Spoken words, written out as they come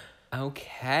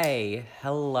Okay,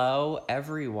 hello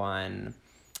everyone.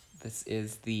 This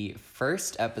is the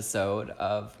first episode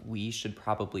of We Should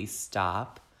Probably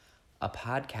Stop, a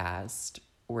podcast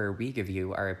where we give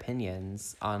you our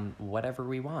opinions on whatever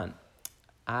we want.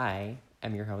 I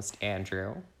am your host,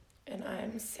 Andrew. And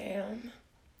I'm Sam.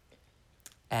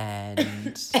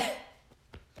 And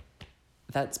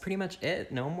that's pretty much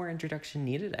it. No more introduction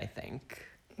needed, I think.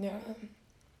 Yeah.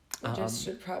 We just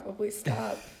should probably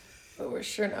stop. But we're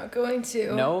sure not going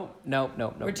to. No.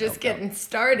 We're just getting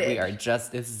started. We are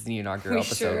just, this is the inaugural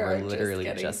episode. Sure we're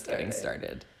literally just getting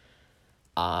started.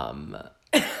 My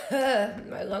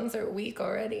lungs are weak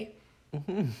already.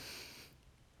 All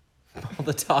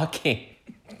the talking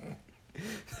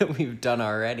that we've done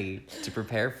already to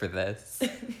prepare for this.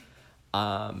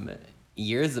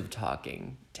 Years of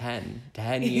talking. 10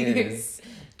 years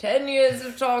 10 years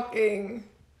of talking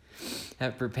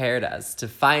have prepared us to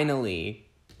finally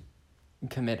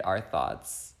commit our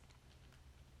thoughts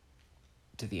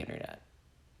to the internet.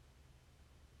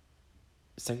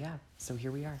 So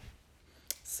here we are.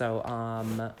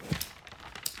 So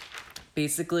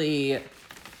basically,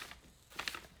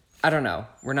 I don't know.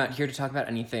 We're not here to talk about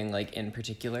anything like in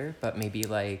particular, but maybe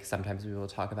like sometimes we will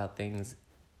talk about things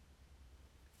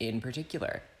in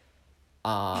particular.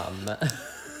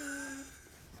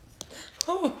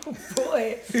 Oh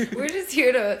boy, we're just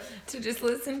here to just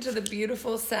listen to the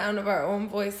beautiful sound of our own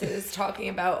voices talking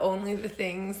about only the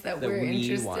things that we're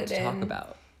interested want to in. talk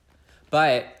about.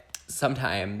 But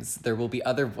sometimes there will be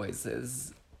other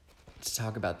voices to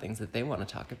talk about things that they want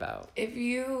to talk about. If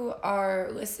you are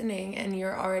listening and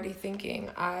you're already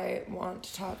thinking, I want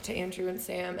to talk to Andrew and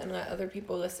Sam and let other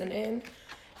people listen in,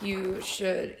 you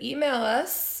should email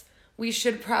us. We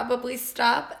should probably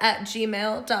stop at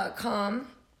gmail.com.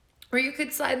 Or you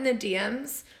could slide in the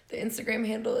DMs. The Instagram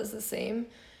handle is the same.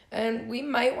 And we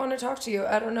might want to talk to you.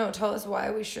 I don't know. Tell us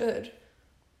why we should.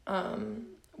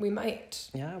 We might.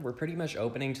 Yeah, we're pretty much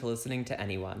opening to listening to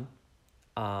anyone.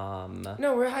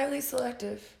 No, we're highly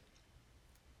selective.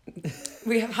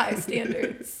 We have high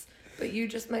standards. But you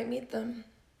just might meet them.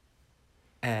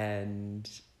 And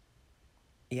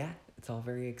yeah, it's all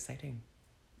very exciting.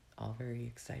 All very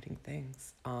exciting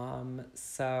things.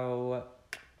 So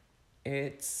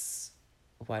it's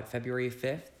February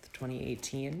 5th,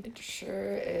 2018? It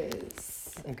sure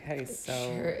is. Okay, so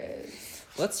sure is.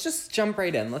 Let's just jump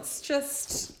right in. Let's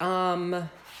just jump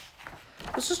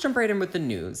right in with the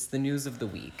news of the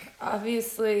week.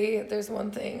 Obviously, there's one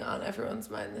thing on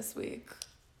everyone's mind this week.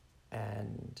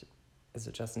 And is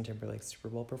it Justin Timberlake's Super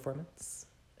Bowl performance?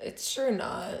 It's sure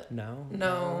not.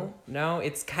 No,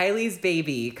 it's Kylie's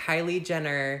baby. Kylie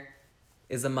Jenner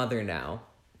is a mother now.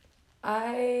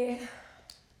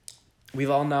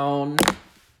 We've all known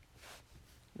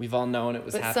it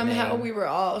was happening. But somehow we were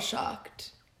all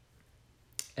shocked.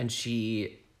 And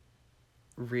she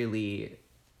warmed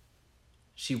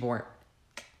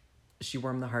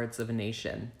the hearts of a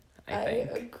nation, I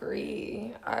think.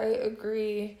 I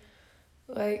agree.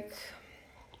 Like,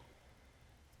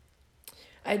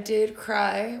 I did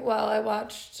cry while I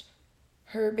watched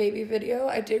her baby video.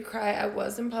 I did cry. I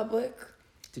was in public.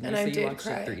 Didn't you say you watched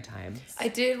it 3 times? I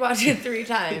did watch it 3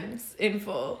 times in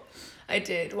full. I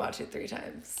did watch it 3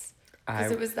 times.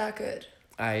 Because it was that good.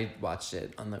 I watched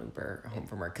it on the Uber home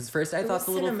from work. Because first I thought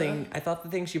the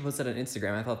thing she posted on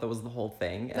Instagram, I thought that was the whole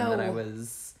thing. And then it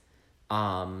was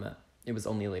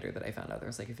only later that I found out there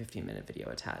was like a 15-minute video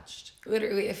attached.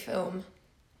 Literally a film.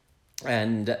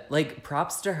 And like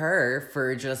props to her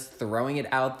for just throwing it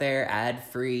out there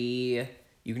ad-free.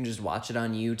 You can just watch it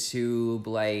on YouTube.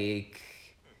 Like,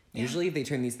 usually they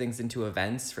turn these things into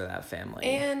events for that family.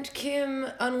 And Kim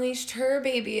unleashed her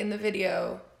baby in the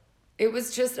video. It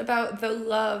was just about the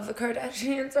love. The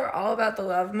Kardashians are all about the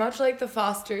love. Much like the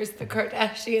Fosters, the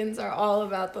Kardashians are all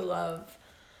about the love.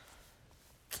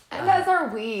 And as are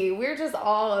we. We're just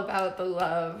all about the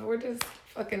love. We're just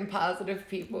fucking positive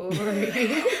people.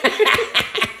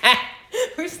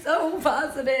 We're so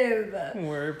positive.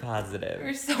 We're positive.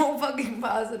 We're so fucking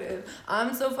positive.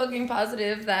 I'm so fucking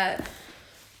positive that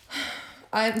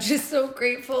I'm just so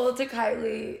grateful to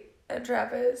Kylie and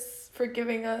Travis for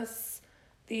giving us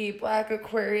the Black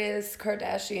Aquarius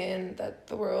Kardashian that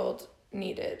the world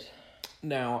needed.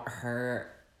 Now,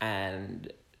 her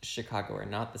and Chicago are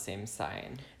not the same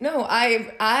sign. No,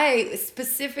 I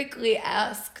specifically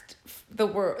asked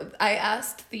I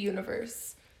asked the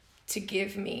universe to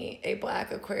give me a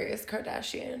Black Aquarius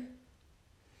Kardashian.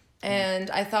 And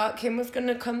I thought Kim was going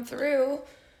to come through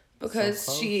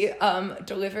because she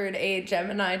delivered a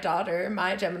Gemini daughter,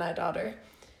 my Gemini daughter.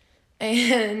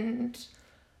 And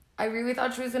I really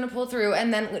thought she was going to pull through.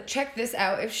 And then check this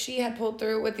out. If she had pulled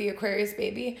through with the Aquarius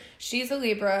baby, she's a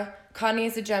Libra, Connie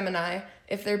is a Gemini.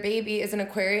 If their baby is an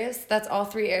Aquarius, that's all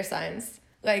 3 air signs.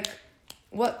 Like,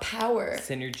 what power.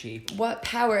 Synergy. What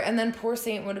power. And then poor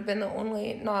Saint would have been the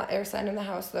only not air sign in the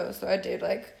house, though. So I did,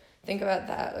 like, think about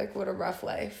that. Like, what a rough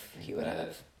life he would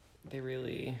have. They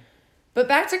really... But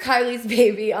back to Kylie's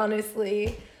baby,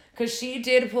 honestly. Because she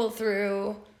did pull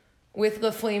through with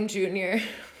LaFlame Jr.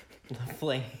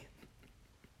 LaFlame.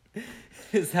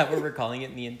 Is that what we're calling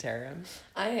it in the interim?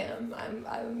 I am.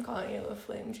 I'm calling it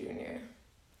LaFlame Jr.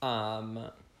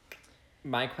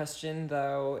 My question,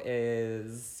 though,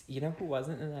 is... You know who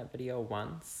wasn't in that video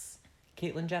once?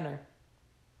 Caitlyn Jenner.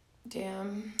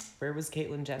 Damn. Where was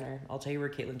Caitlyn Jenner? I'll tell you where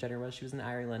Caitlyn Jenner was. She was in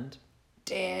Ireland.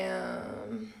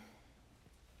 Damn.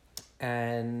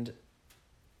 And...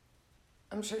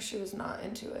 I'm sure she was not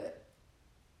into it.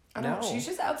 I don't know. No. She's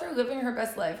just out there living her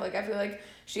best life. Like, I feel like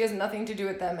she has nothing to do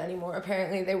with them anymore.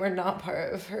 Apparently, they were not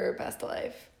part of her best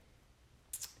life.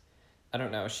 I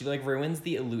don't know. She, like, ruins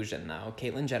the illusion, though.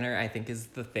 Caitlyn Jenner, I think, is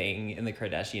the thing in the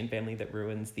Kardashian family that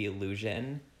ruins the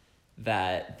illusion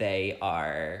that they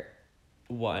are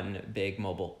one big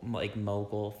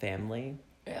mogul family.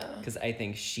 Yeah. Because I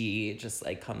think she just,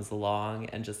 like, comes along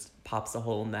and just pops a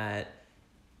hole in that,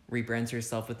 rebrands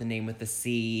herself with the name with the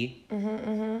C.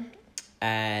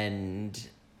 And...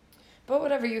 But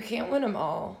whatever, you can't win them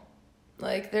all.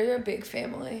 Like, they're a big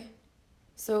family.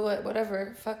 So,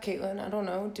 whatever. Fuck Caitlyn. I don't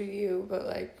know. Do you? But,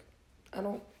 like, I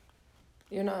don't...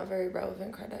 You're not a very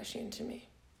relevant Kardashian to me.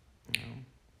 No.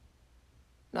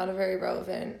 Not a very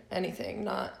relevant anything.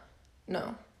 Not...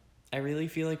 No. I really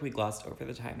feel like we glossed over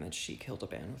the time that she killed a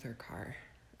man with her car.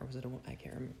 Or was it I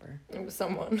can't remember. It was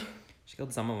someone. She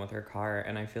killed someone with her car,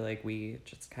 and I feel like we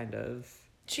just kind of...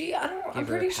 I'm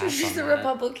pretty sure she's a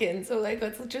Republican, so, like,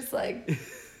 let's just, like...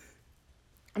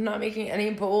 I'm not making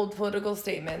any bold political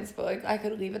statements, but, like, I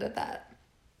could leave it at that.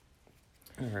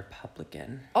 A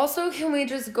Republican. Also, can we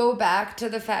just go back to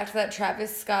the fact that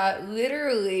Travis Scott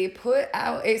literally put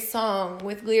out a song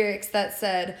with lyrics that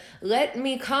said, "Let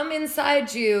me come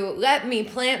inside you, let me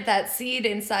plant that seed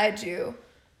inside you."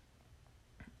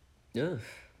 Ugh.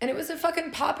 And it was a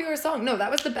fucking popular song. No, that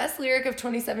was the best lyric of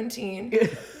 2017.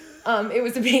 It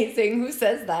was amazing. Who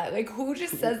says that? Like, who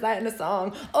just says that in a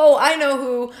song? Oh, I know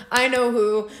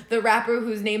who. The rapper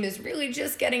whose name is really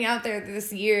just getting out there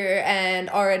this year and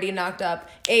already knocked up.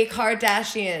 A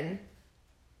Kardashian.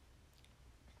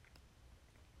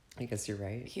 I guess you're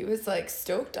right. He was, like,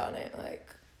 stoked on it. Like,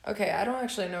 okay, I don't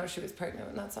actually know if she was pregnant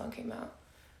when that song came out.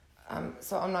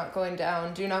 So I'm not going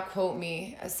down. Do not quote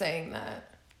me as saying that.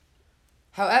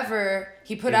 However,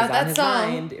 he put out that song.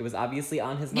 Mind. It was obviously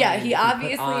on his mind. Yeah,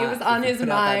 it was on his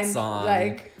mind. Song,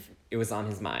 like, it was on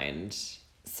his mind.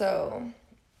 So,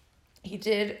 he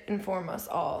did inform us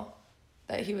all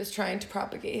that he was trying to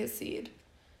propagate his seed.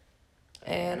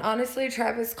 And honestly,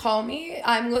 Travis, call me.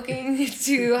 I'm looking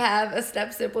to have a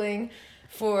step sibling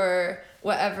for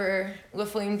whatever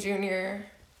LaFlame Jr.,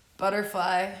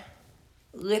 Butterfly,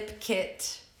 Lip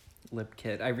Kit. Lip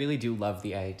Kit. I really do love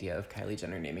the idea of Kylie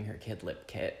Jenner naming her kid Lip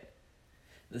Kit.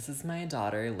 This is my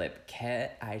daughter, Lip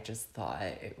Kit. I just thought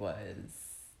it was...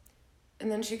 And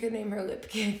then she could name her Lip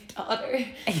Kit daughter.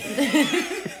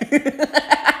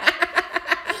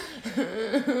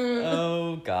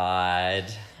 Oh, God.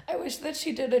 I wish that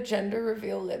she did a gender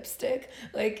reveal lipstick.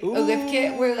 Like, a lip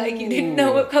kit where, like, you didn't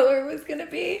know what color it was going to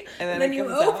be. And then you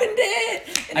opened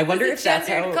it. And I wonder if that's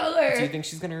how... color. Do you think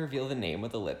she's going to reveal the name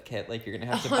with a lip kit? Like, you're going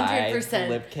to have to buy the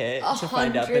lip kit to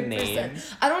find out the name?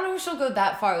 I don't know if she'll go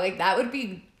that far. Like, that would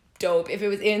be dope if it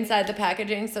was inside the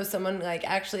packaging so someone, like,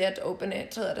 actually had to open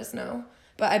it to let us know.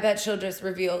 But I bet she'll just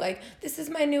reveal, like, this is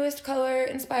my newest color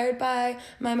inspired by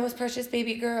my most precious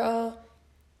baby girl.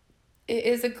 It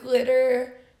is a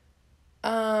glitter...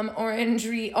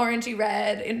 orangey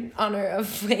red in honor of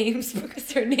Flames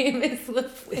because her name is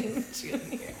LaFlame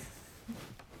Jr.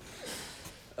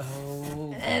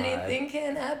 Oh, God. Anything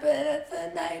can happen at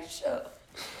the night show.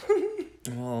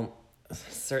 Well,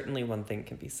 certainly one thing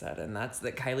can be said, and that's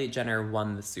that Kylie Jenner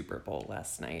won the Super Bowl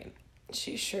last night.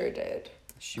 She sure did.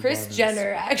 Kris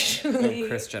Jenner, actually. Oh,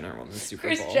 Kris Jenner won the Super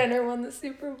Kris Bowl. Jenner won the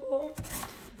Super Bowl.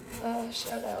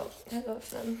 Shout out. I love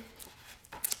them.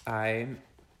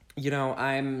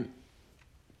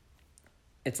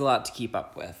 It's a lot to keep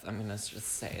up with. I'm gonna just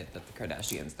say that the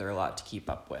Kardashians, they're a lot to keep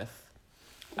up with.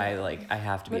 Yeah. I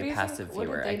have to be a passive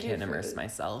viewer. I can't immerse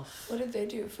myself. What did they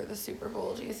do for the Super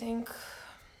Bowl, do you think?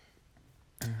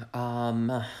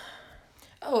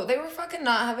 Oh, they were fucking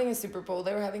not having a Super Bowl.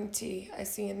 They were having tea. I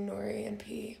see Nori and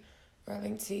P were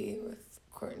having tea with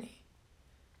Courtney.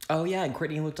 Oh, yeah, and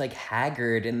Courtney looked like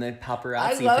haggard in the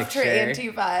paparazzi picture. I loved her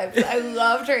auntie vibes. I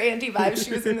loved her auntie vibes.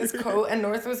 She was in this coat, and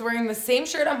North was wearing the same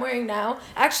shirt I'm wearing now.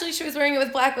 Actually, she was wearing it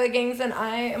with black leggings, and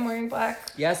I am wearing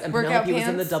black Yes, and workout Penelope pants.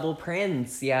 was in the double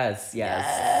prints. Yes.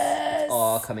 It's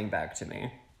all coming back to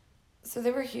me. So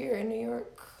they were here in New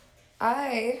York.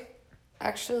 I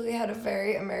actually had a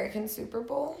very American Super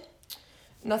Bowl.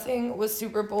 Nothing was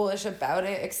Super Bowl-ish about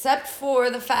it, except for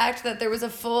the fact that there was a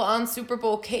full-on Super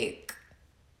Bowl cake.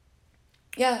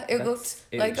 Yeah, it looked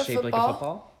like a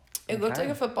football. It looked like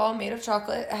a football made of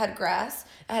chocolate. It had grass.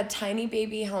 It had tiny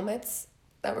baby helmets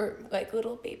that were like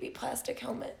little baby plastic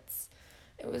helmets.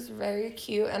 It was very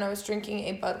cute, and I was drinking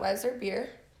a Budweiser beer,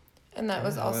 and that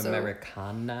was also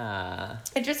Americana.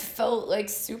 It just felt like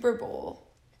Super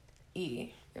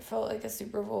Bowl-y. It felt like a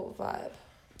Super Bowl vibe.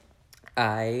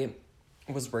 I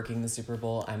was working the Super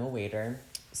Bowl. I'm a waiter,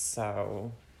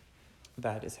 so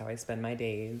that is how I spend my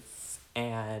days.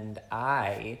 And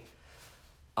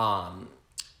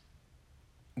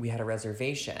we had a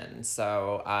reservation,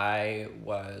 so I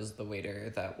was the waiter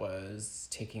that was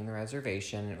taking the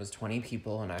reservation. It was 20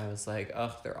 people, and I was like,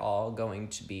 oh, they're all going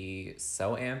to be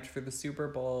so amped for the Super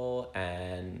Bowl,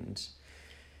 and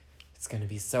it's going to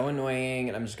be so annoying,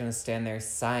 and I'm just going to stand there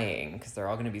sighing, because they're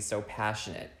all going to be so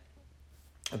passionate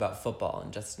about football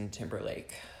and Justin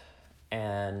Timberlake.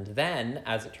 And then,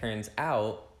 as it turns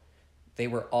out, they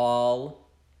were all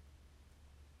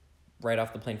right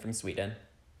off the plane from Sweden.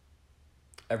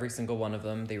 Every single one of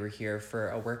them. They were here for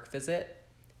a work visit,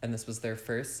 and this was their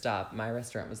first stop. My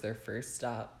restaurant was their first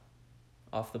stop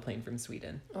off the plane from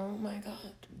Sweden. Oh my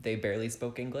God. They barely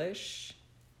spoke English.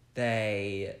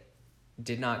 They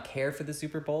did not care for the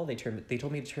Super Bowl. They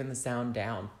told me to turn the sound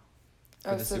down.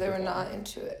 Oh, so they were not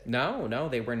into it. No,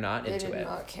 they were not into it. They did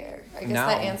not care. I guess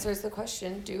that answers the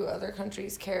question, do other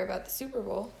countries care about the Super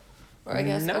Bowl? Or I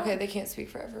guess, okay, they can't speak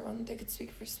for everyone. They could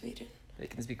speak for Sweden. They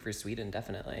can speak for Sweden,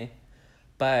 definitely.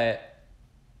 But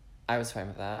I was fine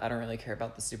with that. I don't really care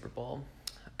about the Super Bowl.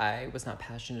 I was not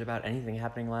passionate about anything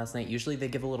happening last night. Usually they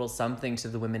give a little something to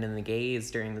the women and the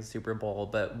gays during the Super Bowl,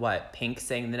 but what? Pink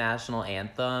sang the national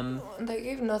anthem? They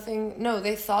gave nothing. No,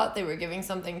 they thought they were giving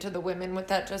something to the women with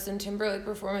that Justin Timberlake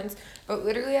performance, but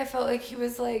literally I felt like he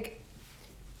was like,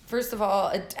 first of all,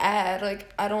 a dad.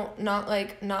 Like, not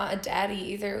a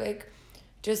daddy either. Like,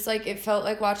 just like it felt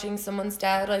like watching someone's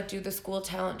dad like do the school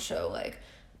talent show, like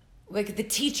the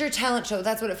teacher talent show.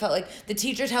 That's what it felt like. The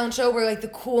teacher talent show where like the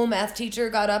cool math teacher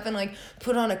got up and like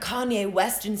put on a Kanye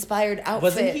West inspired outfit.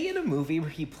 Wasn't he in a movie where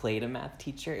he played a math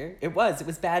teacher? It was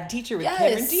Bad Teacher with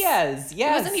Cameron Diaz. Yes. He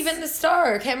wasn't even the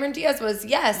star. Cameron Diaz was.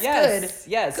 Yes.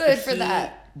 Good for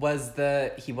that.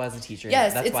 He was a teacher.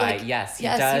 Yes. That's why. He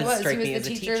does strike me as a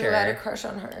teacher. Who had a crush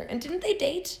on her. And didn't they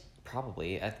date?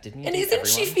 Probably. Didn't he? And date isn't everyone?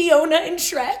 she Fiona in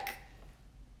Shrek?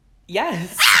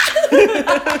 Yes.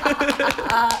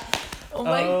 Oh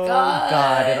my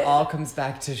God. It all comes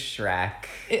back to Shrek.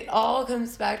 It all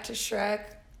comes back to Shrek.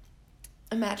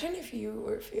 Imagine if you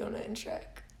were Fiona in Shrek.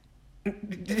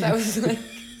 That was like...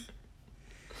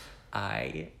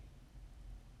 I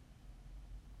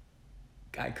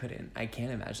couldn't. I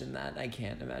can't imagine that. I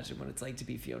can't imagine what it's like to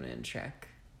be Fiona in Shrek.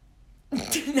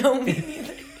 No, me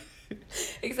neither.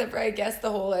 Except for, I guess, the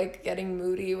whole, like, getting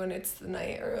moody when it's the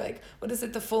night, or, like, what is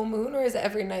it, the full moon, or is it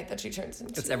every night that she turns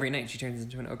into... It's every night she turns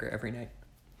into an ogre, every night.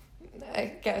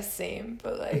 I guess same,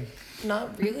 but, like,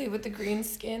 not really with the green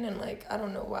skin, and, like, I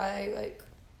don't know why, like...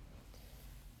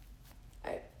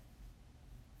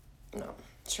 No.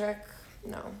 Shrek,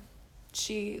 no.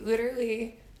 She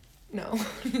literally... No.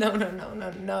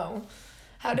 No.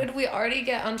 How did we already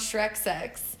get on Shrek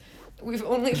sex? We've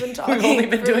only been talking. We've only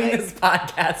been doing this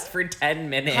podcast for 10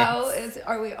 minutes.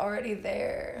 Are we already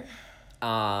there?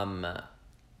 Well,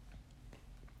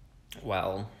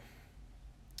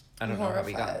 I don't know how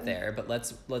we got there, but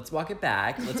let's walk it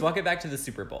back. Let's walk it back to the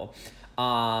Super Bowl.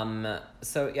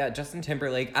 So yeah, Justin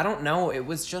Timberlake, I don't know, it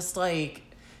was just like,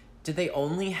 did they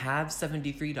only have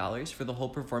 $73 for the whole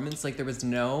performance? Like, there was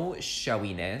no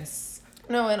showiness.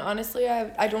 No, and honestly,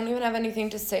 I don't even have anything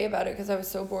to say about it because I was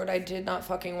so bored. I did not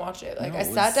fucking watch it. Like, I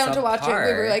sat down to watch it.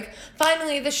 We were like,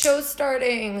 finally, the show's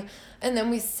starting. And then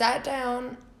we sat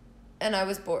down, and I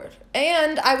was bored.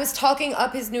 And I was talking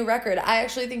up his new record. I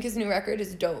actually think his new record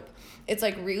is dope. It's,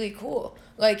 like, really cool.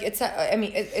 Like, it's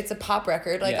a pop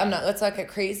record. Like, yeah. Let's not get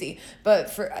crazy.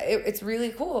 But it's really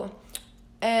cool.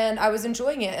 And I was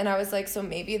enjoying it. And I was like, so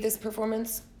maybe this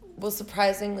performance will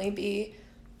surprisingly be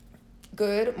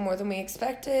good, more than we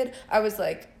expected. I was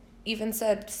like, even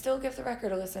said, still give the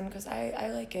record a listen because I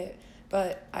like it.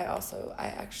 But I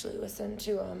actually listened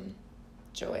to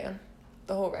Joanne,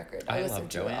 the whole record. I listen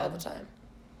to it all the time.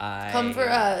 Come for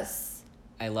us.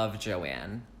 I love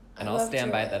Joanne. And I I'll love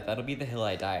stand by Joanne. that. That'll be the hill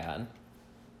I die on.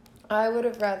 I would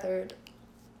have rather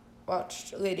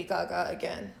watched Lady Gaga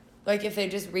again. Like, if they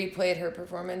just replayed her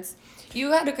performance.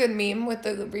 You had a good meme with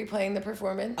the replaying the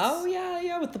performance. Oh,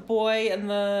 yeah, with the boy and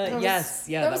the...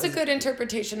 That was a good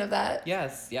interpretation of that.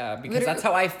 Yes, yeah, because that's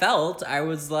how I felt. I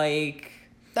was like...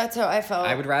 That's how I felt.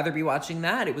 I would rather be watching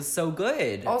that. It was so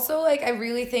good. Also, like, I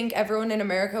really think everyone in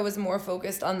America was more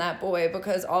focused on that boy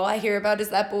because all I hear about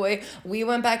is that boy. We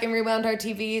went back and rewound our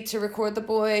TV to record the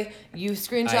boy. You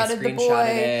screenshotted the boy.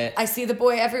 It. I see the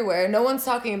boy everywhere. No one's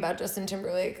talking about Justin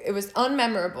Timberlake. It was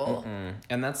unmemorable.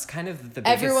 And that's kind of the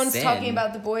biggest Everyone's sin. talking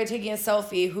about the boy taking a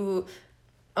selfie who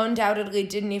undoubtedly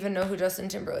didn't even know who Justin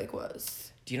Timberlake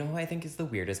was. Do you know who I think is the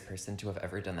weirdest person to have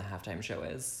ever done the halftime show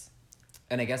is?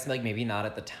 And I guess, like, maybe not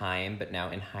at the time, but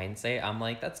now in hindsight, I'm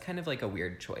like, that's kind of, like, a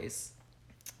weird choice.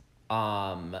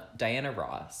 Diana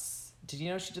Ross. Did you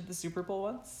know she did the Super Bowl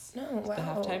once? No, wow. The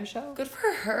halftime show? Good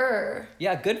for her.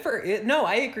 Yeah, good for it. No,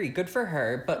 I agree. Good for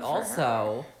her. But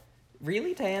also,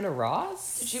 really, Diana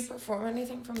Ross? Did she perform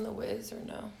anything from The Wiz or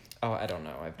no? Oh, I don't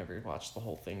know. I've never watched the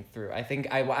whole thing through. I think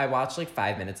I watched, like,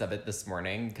 5 minutes of it this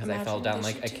morning because I fell down,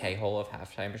 like, a K-hole of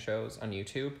halftime shows on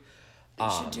YouTube. They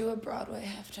should do a Broadway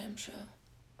halftime show.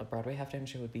 A Broadway halftime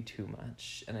show would be too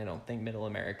much, and I don't think Middle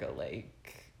America,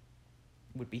 like,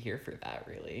 would be here for that,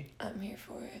 really. I'm here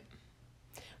for it.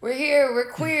 We're here,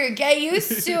 we're queer, get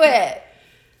used to it!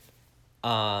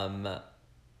 But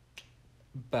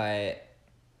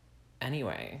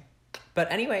anyway,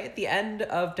 at the end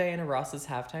of Diana Ross's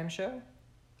halftime show,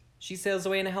 she sails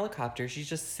away in a helicopter. She's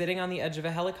just sitting on the edge of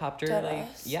a helicopter.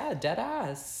 Dead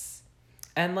ass.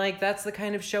 And, like, that's the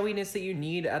kind of showiness that you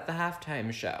need at the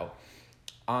halftime show.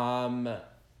 And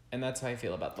that's how I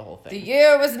feel about the whole thing. The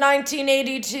year was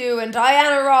 1982, and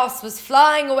Diana Ross was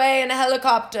flying away in a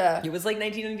helicopter. It was like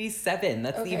 1997.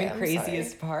 That's the even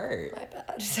craziest part. My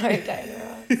bad. Sorry,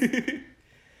 Diana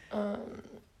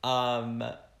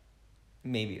Ross.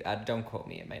 Maybe, don't quote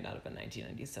me. It might not have been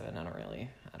 1997. I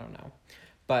don't know.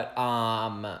 But,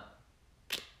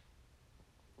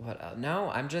 what else? No,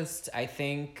 I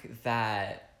think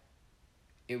that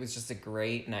it was just a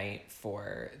great night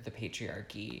for the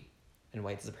patriarchy and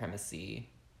white supremacy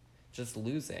just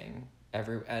losing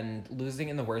losing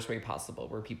in the worst way possible,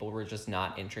 where people were just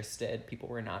not interested. People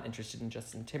were not interested in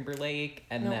Justin Timberlake.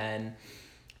 And then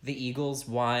the Eagles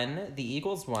won. The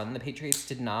Patriots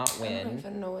did not win. I don't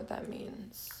even know what that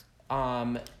means.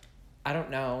 I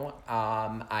don't know.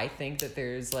 I think that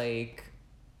there's, like,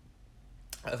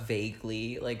 a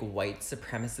vaguely, like, white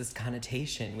supremacist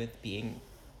connotation with being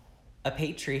a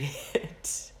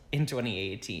patriot in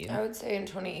 2018. I would say in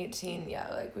 2018,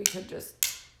 yeah, like, we could just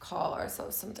call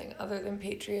ourselves something other than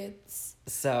patriots.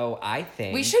 So I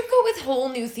think we should go with whole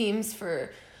new themes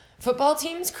for football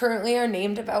teams. Currently are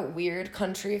named about weird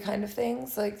country kind of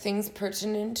things, like things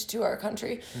pertinent to our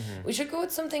country. Mm-hmm. We should go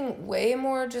with something way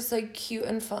more just, like, cute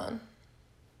and fun.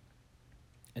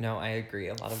 No, I agree.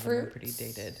 A lot of them are pretty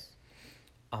dated.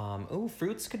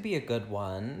 Fruits could be a good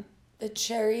one. The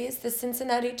cherries, the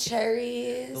Cincinnati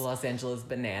cherries. The Los Angeles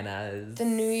bananas. The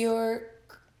New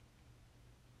York.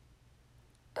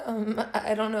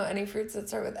 I don't know any fruits that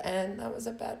start with N. That was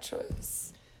a bad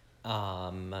choice.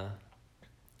 Like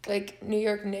New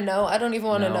York. No, I don't even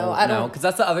want to know. I don't. No, because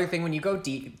that's the other thing when you go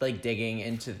deep, like, digging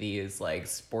into these, like,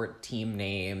 sport team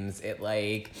names. It,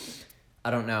 like,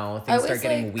 I don't know. Things start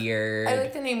getting weird. I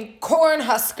like the name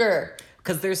Cornhusker.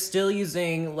 Because they're still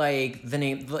using, like, the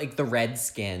name, like, the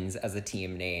Redskins as a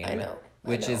team name. I know.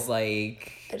 Which is,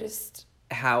 like... I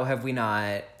how have we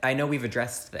not... I know we've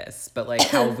addressed this, but, like,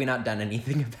 how have we not done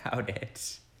anything about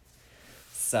it?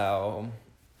 So,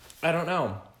 I don't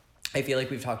know. I feel like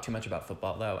we've talked too much about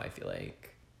football, though. I feel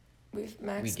like... We've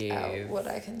maxed out what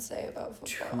I can say about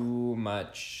football. Too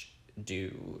much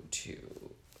due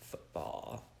to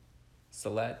football.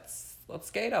 So let's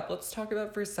skate up. Let's talk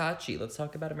about Versace. Let's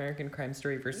talk about American Crime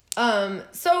Story Versace.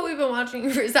 So we've been watching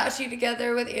Versace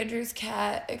together with Andrew's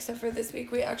cat, except for this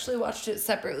week we actually watched it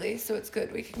separately, so it's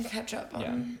good. We can catch up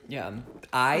on. Yeah.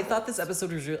 I thought this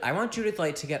episode was really... I want Judith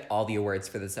Light to get all the awards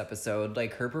for this episode.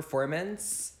 Like, her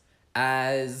performance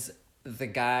as the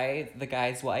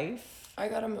guy's wife. I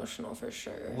got emotional for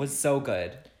sure. Was so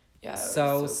good. Yeah.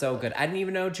 So good. I didn't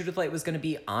even know Judith Light was going to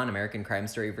be on American Crime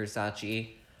Story Versace.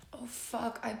 Oh,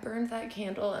 fuck. I burned that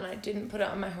candle and I didn't put it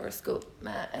on my horoscope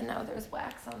mat, and now there's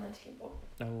wax on the table.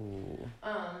 Oh.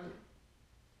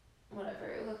 Whatever.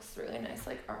 It looks really nice.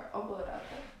 Like, I'll blow it out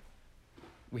there.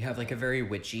 We have, like, a very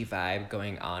witchy vibe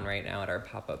going on right now at our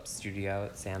pop-up studio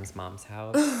at Sam's mom's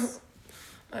house.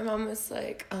 My mom was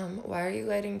like, why are you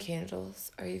lighting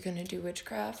candles? Are you going to do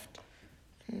witchcraft?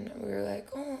 And we were like,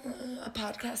 oh, a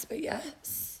podcast, but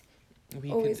yes.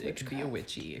 It could be a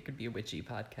witchy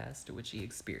podcast, a witchy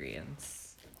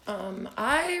experience.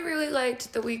 I really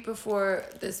liked the week before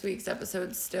this week's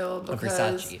episode still because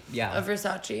of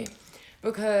Versace.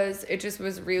 Because it just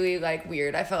was really like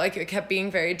weird. I felt like it kept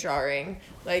being very jarring.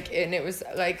 And it was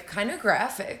like kind of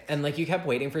graphic. And like you kept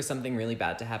waiting for something really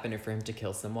bad to happen or for him to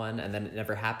kill someone, and then it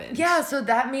never happened. Yeah, so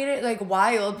that made it like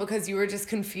wild because you were just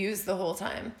confused the whole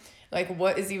time. Like,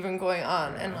 what is even going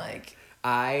on? And like,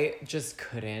 I just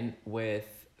couldn't with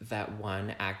that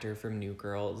one actor from New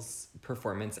Girl's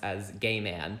performance as gay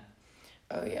man.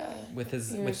 Oh yeah. With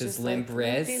his limp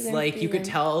wrists. Like you could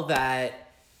tell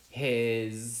that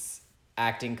his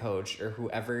acting coach or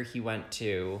whoever he went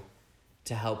to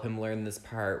help him learn this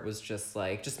part was just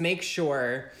like, just make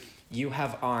sure you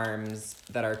have arms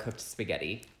that are cooked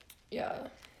spaghetti. Yeah.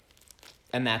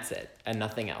 And that's it. And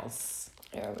nothing else.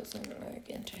 Yeah, I wasn't like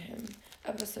into him.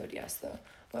 Episode, yes, though.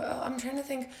 Well, I'm trying to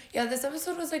think. Yeah, this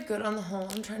episode was like good on the whole.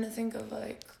 I'm trying to think of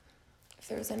like if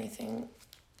there was anything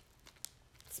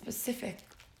specific,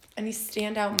 any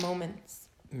standout moments.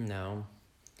 No.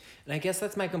 And I guess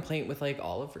that's my complaint with like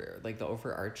Oliver. Like the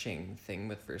overarching thing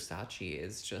with Versace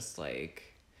is just like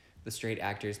the straight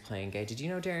actors playing gay. Did you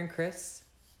know Darren Criss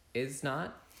is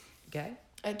not gay?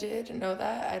 I did know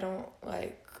that. I don't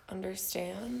like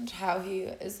understand how he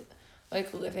is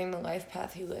like living the life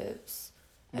path he lives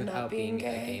and without not being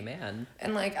gay. A gay man.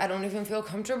 And like I don't even feel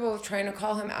comfortable trying to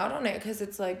call him out on it because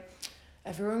it's like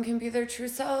everyone can be their true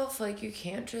self. Like you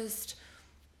can't just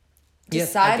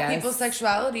decide people's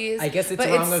sexualities. I guess it's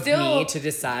wrong of me to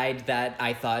decide that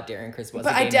I thought Darren Criss was a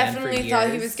gay man. But I definitely thought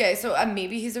he was gay. So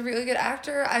maybe he's a really good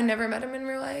actor. I never met him in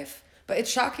real life. But it's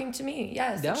shocking to me.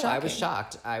 Yes. No, I was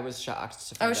shocked. I was shocked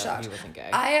to find out he wasn't gay.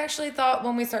 I actually thought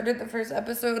when we started the first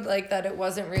episode, like, that it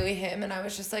wasn't really him. And I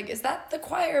was just like, is that the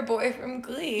choir boy from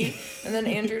Glee? And then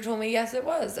Andrew told me, yes, it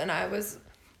was. And I was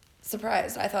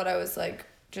surprised. I thought I was, like,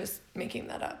 just making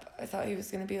that up. I thought he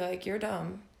was going to be like, you're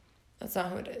dumb. That's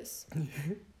not who it is.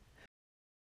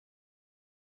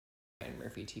 Ryan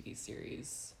Murphy TV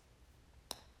series.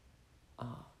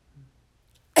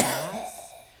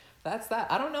 That's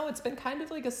that. I don't know. It's been kind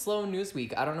of like a slow news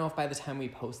week. I don't know if by the time we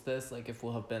post this, like if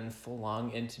we'll have been full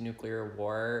long into nuclear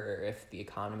war or if the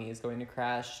economy is going to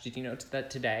crash. Did you know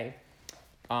that today,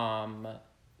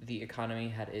 the economy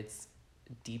had its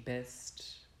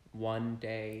deepest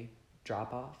one-day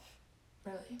drop-off?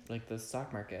 Really? Like the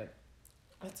stock market.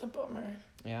 That's a bummer.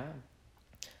 Yeah.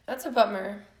 That's a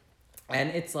bummer.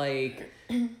 And it's like,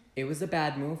 it was a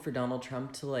bad move for Donald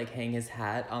Trump to like hang his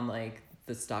hat on like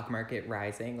the stock market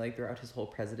rising like throughout his whole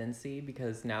presidency,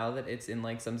 because now that it's in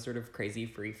like some sort of crazy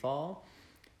free fall,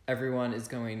 everyone is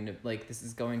going to like, this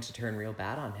is going to turn real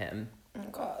bad on him. Oh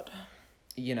God.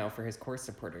 You know, for his core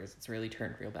supporters, it's really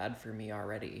turned real bad for me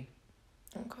already.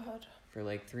 Oh God. For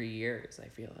like 3 years, I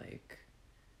feel like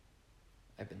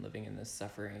I've been living in this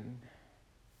suffering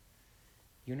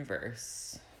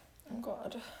universe. Oh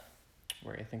God.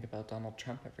 Where I think about Donald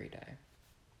Trump every day.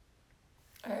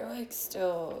 I like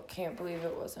still can't believe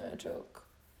it wasn't a joke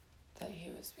that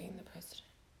he was being the president.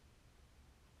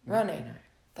 Running.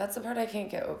 That's the part I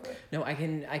can't get over. No, I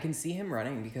can see him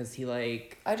running because he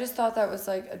like... I just thought that was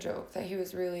like a joke, that he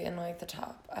was really in like the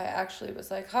top. I actually was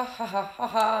like, ha ha ha ha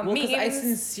ha. Well, because I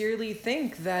sincerely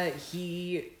think that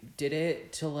he did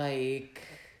it to like,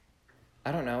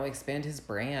 I don't know, expand his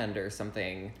brand or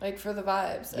something. Like for the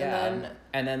vibes. Yeah.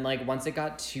 And then like once it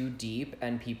got too deep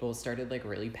and people started like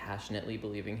really passionately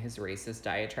believing his racist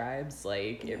diatribes,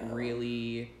 like it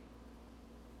really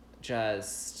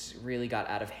just really got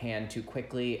out of hand too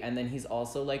quickly. And then he's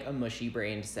also like a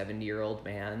mushy-brained 70-year-old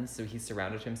man, so he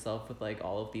surrounded himself with like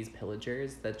all of these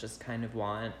pillagers that just kind of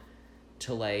want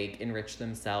to like enrich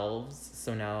themselves.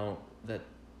 So now that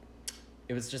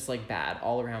it was just like bad,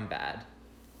 all around bad.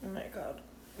 Oh my God.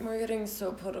 We're getting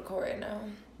so political right now.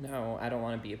 No, I don't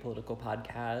want to be a political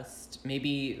podcast.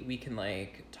 Maybe we can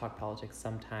like talk politics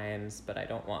sometimes, but I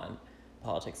don't want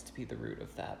politics to be the root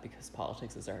of that, because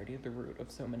politics is already the root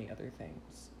of so many other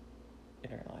things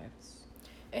in our lives.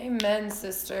 Amen,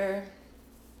 sister.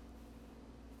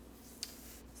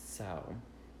 So,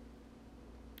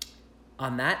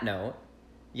 on that note,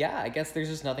 yeah, I guess there's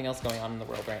just nothing else going on in the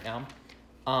world right now.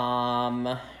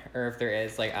 Or if there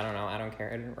is, like, I don't know, I don't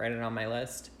care, I didn't write it on my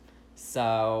list.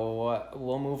 So,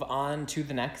 we'll move on to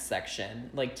the next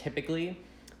section. Like, typically,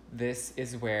 this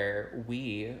is where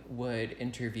we would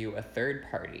interview a third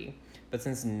party, but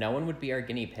since no one would be our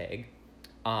guinea pig,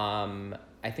 I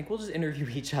think we'll just interview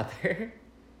each other.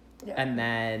 Yeah. And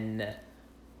then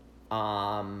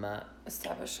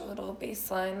Establish a little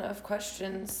baseline of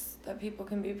questions that people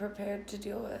can be prepared to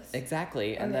deal with.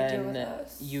 Exactly. when And they deal with then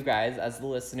us. you guys, as the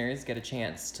listeners, get a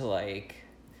chance to, like,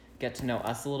 get to know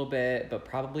us a little bit. But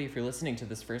probably if you're listening to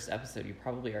this first episode, you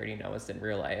probably already know us in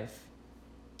real life.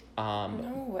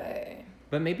 No way.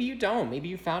 But maybe you don't. Maybe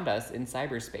you found us in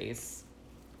cyberspace.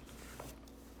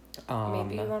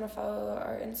 Maybe you want to follow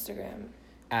our Instagram.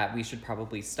 At We Should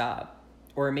Probably Stop.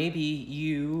 Or maybe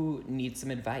you need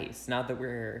some advice now that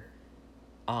we're,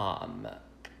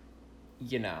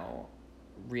 you know,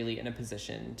 really in a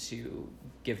position to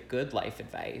give good life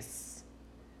advice.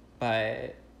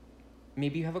 But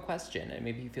maybe you have a question and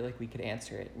maybe you feel like we could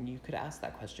answer it, and you could ask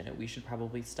that question at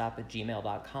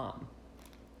WeShouldProbablyStop@gmail.com.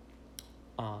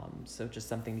 So just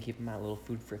something to keep in mind, a little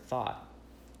food for thought,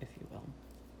 if you will.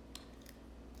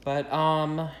 But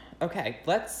okay,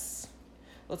 let's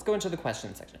go into the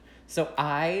question section. So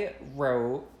I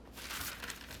wrote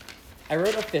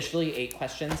officially 8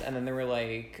 questions, and then there were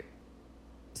like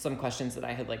some questions that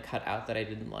I had like cut out that I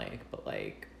didn't like, but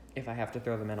like if I have to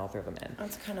throw them in, I'll throw them in.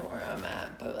 That's kind of where I'm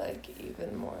at, but like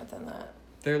even more than that.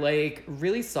 They're like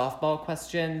really softball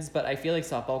questions, but I feel like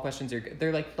softball questions are good.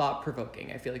 They're like thought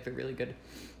provoking. I feel like they're really good,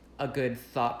 a good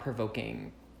thought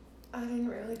provoking. I didn't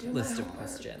really do List my of homework,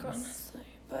 questions. honestly.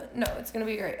 But no, it's gonna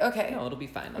be great. Okay. No, it'll be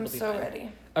fine. I'm so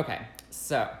ready. Okay,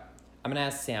 so I'm gonna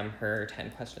ask Sam her 10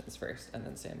 questions first, and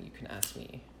then Sam, you can ask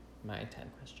me my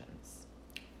 10 questions.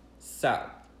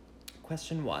 So,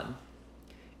 question 1.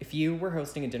 If you were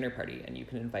hosting a dinner party and you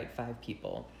can invite 5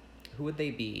 people, who would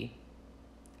they be?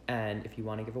 And if you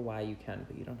want to give a why, you can,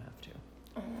 but you don't have to.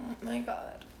 Oh my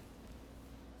god.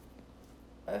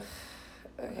 Ugh.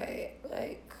 Okay,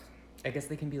 like. I guess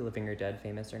they can be living or dead,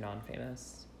 famous or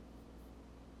non-famous.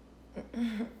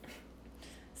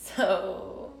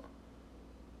 So,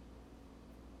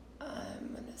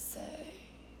 I'm gonna say.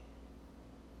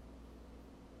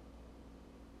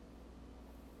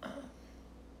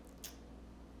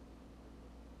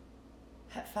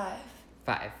 At 5.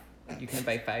 5. You can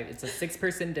invite 5. It's a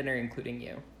 6-person dinner, including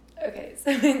you. Okay, so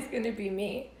it's gonna be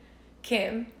me,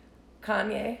 Kim,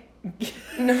 Kanye,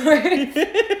 North,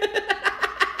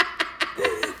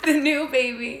 the new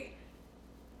baby,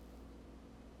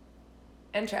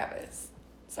 and Travis.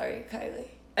 Sorry, Kylie.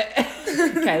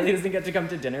 Kylie doesn't get to come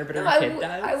to dinner, but her kid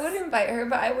does. I would invite her,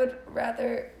 but I would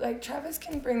rather, like, Travis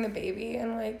can bring the baby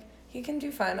and, like, he can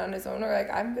do fine on his own, or, like,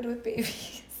 I'm good with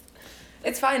babies.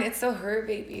 It's fine. It's still her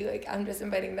baby. Like, I'm just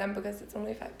inviting them because it's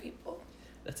only 5 people.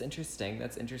 That's interesting.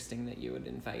 That's interesting that you would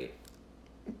invite,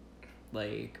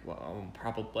 like, well,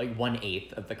 probably like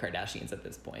 1/8 of the Kardashians at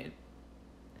this point.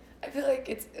 I feel like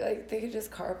it's, like, they could just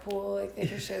carpool. Like, they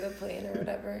could share the plane or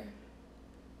whatever.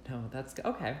 No, that's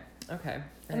okay. Okay.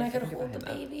 And I could can get hold the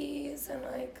behind that. babies and,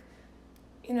 like,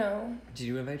 you know. Did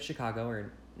you invite Chicago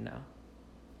or no?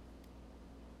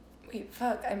 Wait,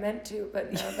 fuck, I meant to,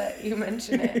 but now that you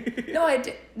mention it. No, I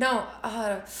did. No,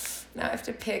 now I have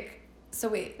to pick. So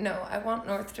wait, no, I want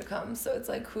North to come. So it's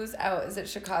like, who's out? Is it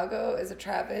Chicago? Is it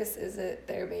Travis? Is it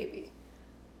their baby?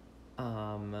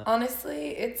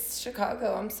 Honestly, it's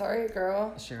Chicago. I'm sorry,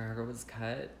 girl. Chicago was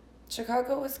cut.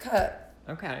 Chicago was cut.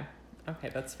 Okay,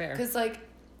 that's fair. Because, like,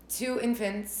 2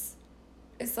 infants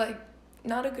is, like,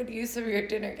 not a good use of your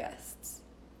dinner guests.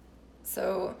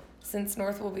 So since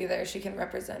North will be there, she can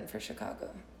represent for Chicago.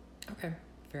 Okay,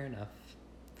 fair enough.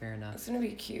 It's gonna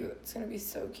be cute. It's gonna be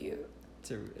so cute.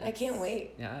 I can't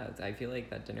wait. Yeah, I feel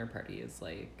like that dinner party is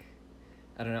like,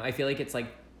 I don't know. I feel like it's like,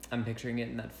 I'm picturing it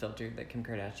in that filter that Kim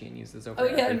Kardashian uses over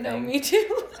everything. No, me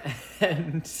too.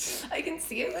 And I can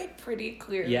see it, like, pretty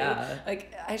clearly. Yeah.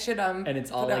 Like, I should and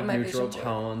it's all like neutral vision board.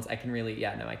 tones. I can really,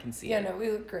 I can see it. Yeah, no,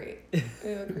 we look great.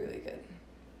 We look really good.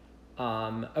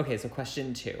 Okay, so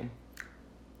question 2.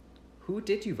 Who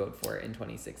did you vote for in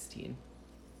 2016?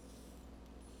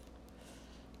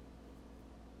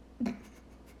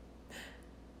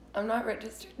 I'm not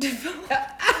registered to vote.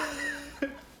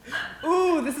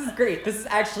 Ooh, this is great. This is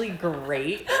actually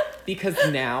great because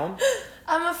now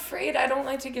I'm afraid I don't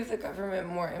like to give the government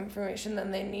more information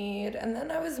than they need. And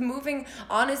then I was moving,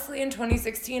 honestly, in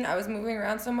 2016, I was moving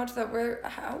around so much that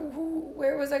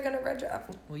where was I going to register?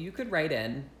 Well, you could write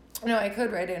in. No, I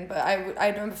could write in, but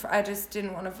I just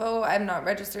didn't want to vote. I'm not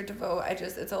registered to vote.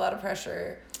 It's a lot of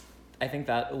pressure. I think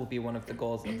that will be one of the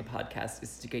goals of the podcast,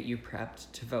 is to get you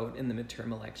prepped to vote in the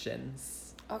midterm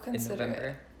elections. I'll consider in November.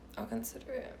 it. I'll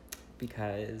consider it.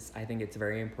 Because I think it's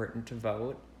very important to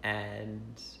vote, and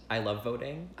I love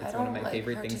voting. It's one of my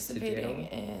favorite things to do. Participating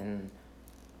in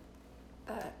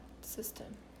that system.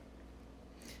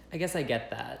 I guess I get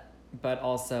that. But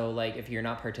also, like, if you're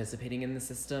not participating in the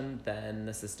system, then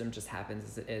the system just happens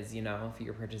as it is, you know? If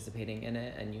you're participating in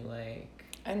it and you, like...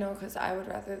 I know, because I would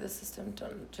rather the system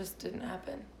just didn't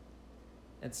happen.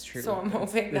 It's true. So I'm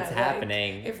hoping that, it's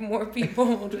happening. Like, if more people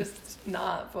will just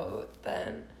not vote,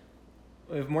 then...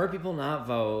 If more people not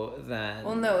vote, then...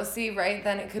 Well, no, see, right?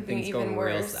 Then it could be even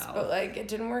worse. South. But, like, it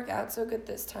didn't work out so good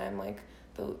this time. Like,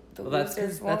 the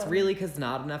losers won. That's really because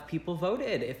not enough people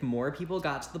voted. If more people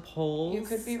got to the polls... You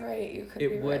could be right.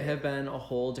 It would have been a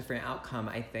whole different outcome.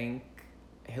 I think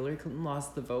Hillary Clinton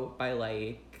lost the vote by,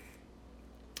 like...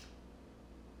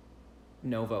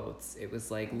 no votes. It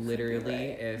was, like,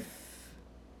 literally if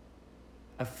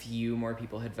a few more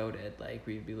people had voted, like,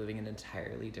 we'd be living in an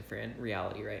entirely different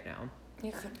reality right now.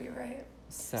 You could be right.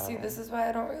 So see, this is why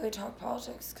I don't really talk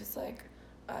politics, because, like,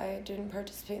 I didn't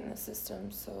participate in the system,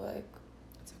 so, like...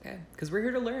 It's okay. Because we're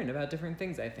here to learn about different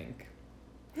things, I think.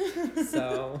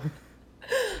 So...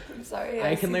 I'm sorry,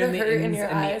 I can learn the ins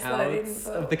and the outs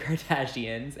of the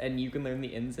Kardashians, and you can learn the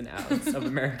ins and outs of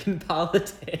American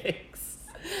politics.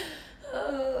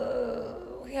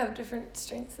 Oh, we have different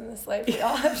strengths in this life. We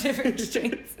all have different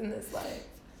strengths in this life.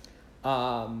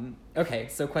 Okay,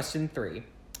 so question 3.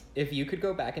 If you could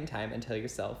go back in time and tell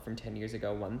yourself from 10 years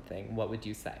ago one thing, what would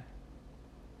you say?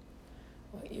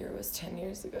 What year was 10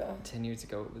 years ago? 10 years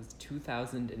ago, it was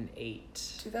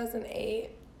 2008. 2008?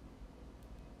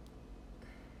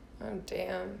 Oh,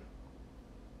 damn.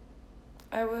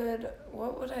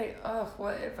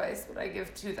 What advice would I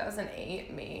give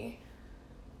 2008 me?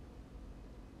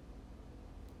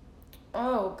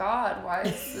 Oh, God, why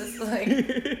is this, like,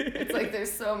 it's like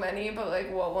there's so many, but, like,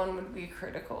 what one would be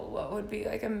critical? What would be,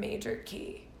 like, a major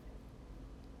key?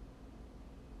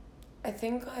 I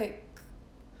think, like,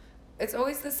 it's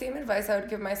always the same advice I would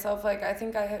give myself. Like, I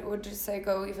think I would just say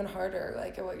go even harder,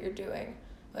 like, at what you're doing.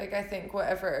 Like, I think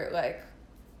whatever, like,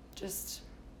 just,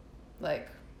 like,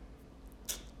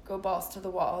 go balls to the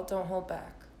wall. Don't hold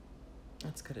back.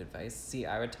 That's good advice. See,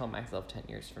 I would tell myself 10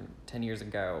 years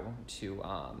ago to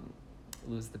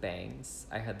lose the bangs.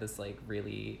 I had this, like,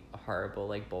 really horrible,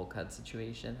 like, bowl cut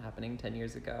situation happening 10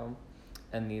 years ago.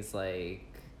 And these, like...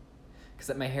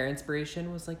 Because my hair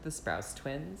inspiration was, like, the Sprouse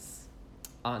twins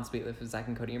on Sweet Life of Zach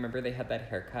and Cody. Remember they had that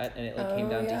haircut and it, like, came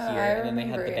down to here. And then they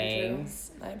had the bangs.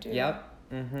 I do. Yep.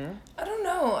 Mm-hmm. I don't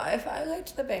know. If I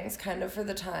liked the bangs kind of for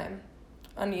the time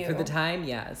on you. For the time,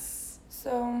 yes.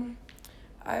 So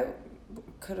I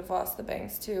could have lost the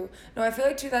bangs too. No, I feel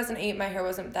like 2008 my hair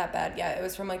wasn't that bad yet. It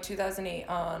was from, like, 2008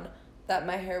 on that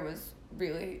my hair was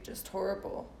really just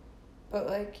horrible. But,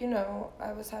 like, you know,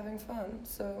 I was having fun.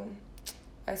 So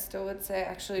I still would say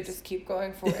actually just keep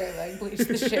going for it. Like, bleach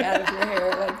the shit out of your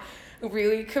hair. Like,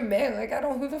 really commit. Like,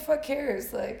 who the fuck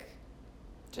cares? Like,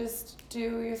 just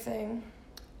do your thing.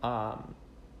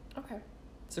 Okay.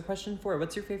 So question 4,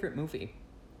 what's your favorite movie?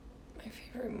 My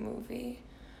favorite movie?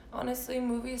 Honestly,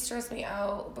 movies stress me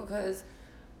out because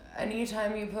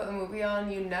anytime you put a movie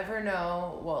on, you never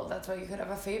know. Well, that's why you could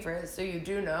have a favorite, so you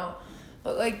do know.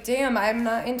 But, like, damn, I'm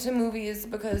not into movies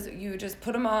because you just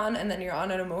put them on and then you're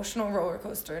on an emotional roller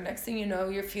coaster. Next thing you know,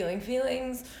 you're feeling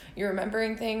feelings, you're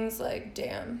remembering things, like,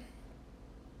 damn.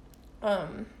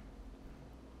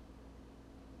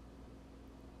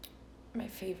 My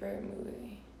favorite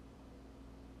movie.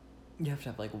 You have to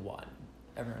have, like, one.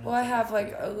 Everyone has, well, I have,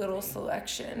 like, a little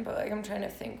selection, but, like, I'm trying to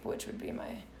think which would be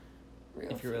my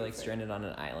real If you were, like, favorite. stranded on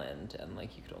an island and,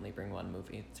 like, you could only bring one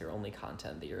movie, it's your only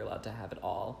content that you're allowed to have at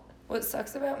all. What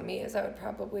sucks about me is I would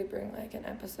probably bring, like, an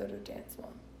episode of Dance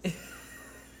Moms.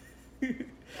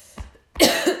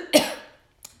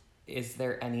 Is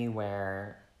there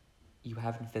anywhere you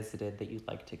haven't visited that you'd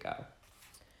like to go?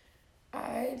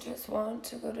 I just want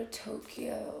to go to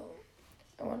Tokyo.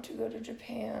 I want to go to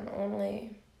Japan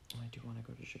only. I do want to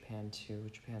go to Japan too.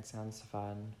 Japan sounds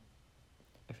fun.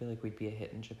 I feel like we'd be a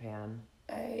hit in Japan.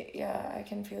 I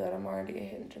can feel it. I'm already a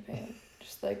hit in Japan.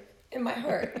 Just, like, in my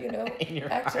heart, you know? In your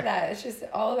Back heart. to that. It's just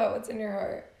all about what's in your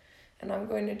heart. And I'm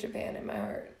going to Japan in my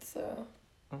heart, so.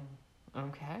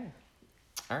 Okay.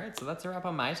 All right, so that's a wrap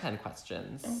on my 10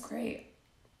 questions. Oh, great.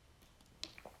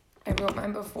 I wrote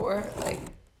mine before, like,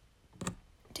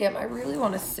 damn, I really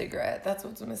want a cigarette. That's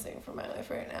what's missing from my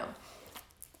life right now.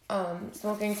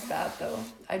 Smoking's bad, though.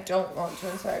 I don't want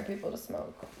to inspire people to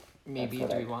smoke. Maybe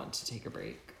do we want to take a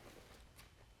break?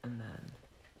 And then...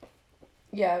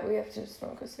 Yeah, we have to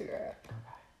smoke a cigarette.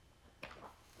 Okay.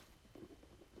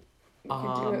 We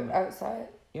could do it outside.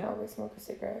 Yeah. While we smoke a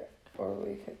cigarette. Or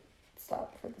we could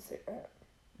stop for the cigarette.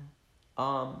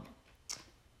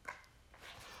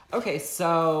 Okay,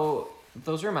 so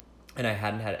those were my... And I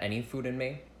hadn't had any food in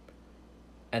me.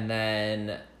 And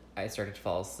then I started to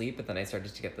fall asleep, but then I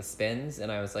started to get the spins, and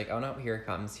I was like, oh no, here it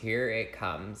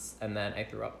comes. And then I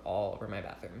threw up all over my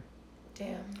bathroom.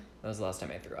 Damn. That was the last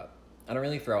time I threw up. I don't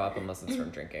really throw up unless it's from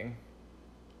drinking.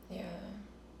 Yeah.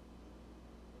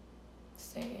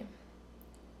 Same.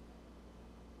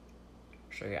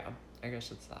 So yeah, I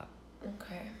guess it's that.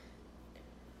 Okay.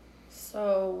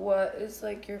 So what is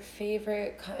like your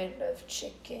favorite kind of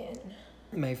chicken?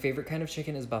 My favorite kind of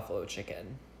chicken is buffalo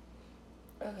chicken.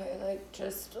 Okay, like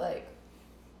just like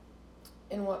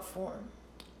in what form?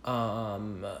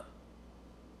 I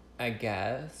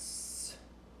guess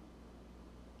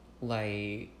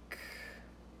like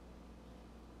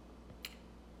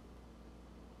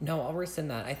no, I'll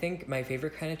rescind that. I think my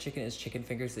favorite kind of chicken is chicken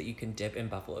fingers that you can dip in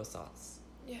buffalo sauce.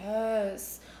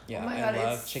 Yes. Yeah, oh my God, I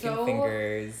love it's chicken so...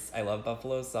 fingers. I love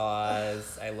buffalo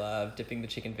sauce. I love dipping the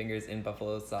chicken fingers in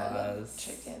buffalo sauce. I love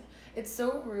chicken. It's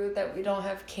so rude that we don't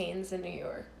have Cane's in New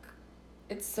York.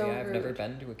 It's so rude. I've never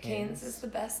been to a Cane's. Cane's is the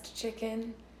best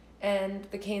chicken, and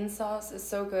the cane sauce is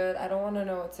so good. I don't want to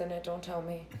know what's in it. Don't tell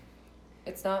me.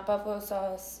 It's not buffalo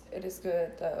sauce. It is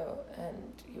good though, and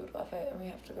you would love it. And we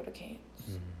have to go to Cane's.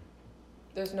 Mm.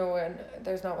 There's not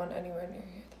one anywhere near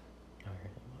here though. I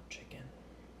really want chicken.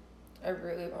 I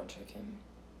really want chicken.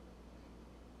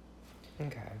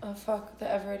 Okay. Oh fuck! The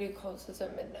Eveready closes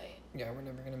at midnight. Yeah, we're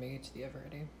never gonna make it to the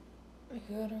Eveready. We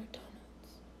could go to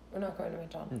McDonald's. We're not going to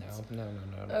McDonald's. No.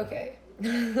 Okay.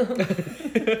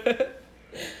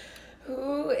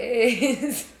 Who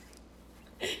is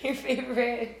your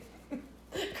favorite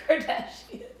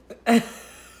Kardashian?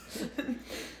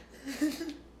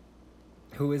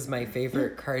 Who is my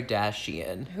favorite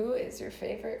Kardashian? Who is your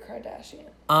favorite Kardashian?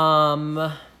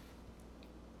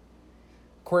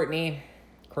 Kourtney.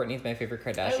 Kourtney's my favorite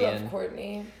Kardashian. I love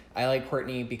Kourtney. I like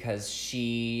Kourtney because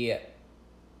she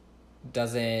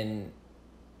doesn't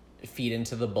feed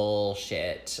into the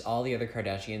bullshit. All the other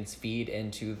Kardashians feed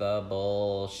into the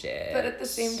bullshit. But at the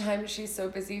same time, she's so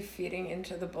busy feeding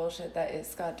into the bullshit that is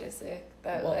Scott Disick.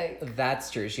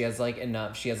 That's true. She has like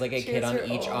enough. She has like a kid on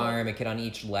each arm, a kid on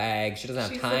each leg. She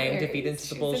doesn't have time to feed into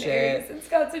the bullshit. Aries and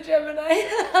Scott's a Gemini.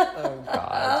 Oh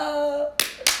God.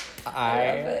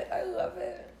 I love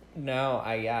it. No,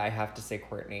 I have to say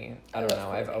Kourtney. I don't know.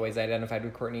 Kourtney. I've always identified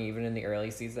with Kourtney, even in the early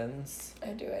seasons. I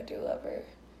do love her.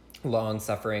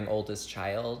 Long-suffering oldest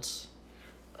child.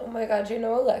 Oh my God, you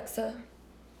know Alexa?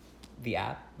 The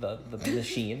app? The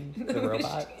machine? The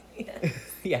robot? Yes.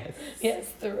 Yes.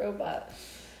 Yes, the robot.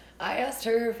 I asked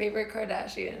her favorite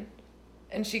Kardashian,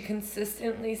 and she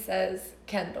consistently says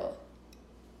Kendall.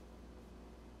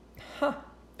 Huh.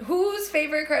 Whose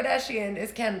favorite Kardashian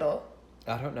is Kendall?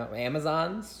 I don't know.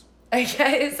 Amazon's? I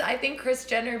guess. I think Kris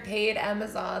Jenner paid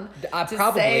Amazon to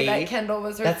probably say that Kendall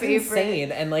was her favorite. That's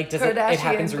insane. And like, does it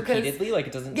happens repeatedly? Like,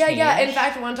 it doesn't change? Yeah. In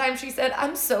fact, one time she said,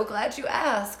 "I'm so glad you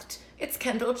asked. It's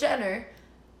Kendall Jenner."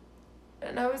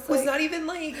 And I was like... Was not even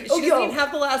like... She doesn't even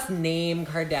have the last name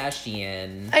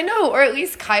Kardashian. I know. Or at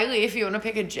least Kylie, if you want to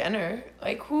pick a Jenner.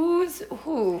 Like, who?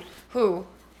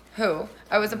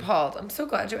 I was appalled. I'm so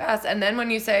glad you asked. And then when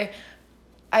you say...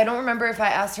 I don't remember if I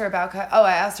asked her about...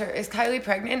 I asked her, is Kylie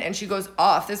pregnant? And she goes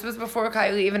off. This was before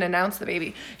Kylie even announced the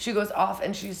baby. She goes off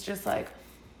and she's just like...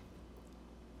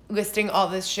 listing all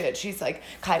this shit. She's like,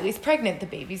 Kylie's pregnant. The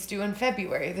baby's due in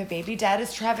February. The baby dad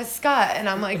is Travis Scott. And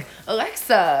I'm like,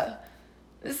 Alexa,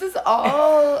 this is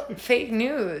all fake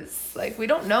news. Like, we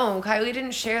don't know. Kylie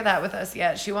didn't share that with us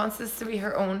yet. She wants this to be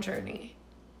her own journey.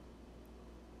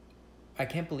 I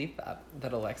can't believe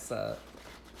that Alexa...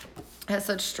 has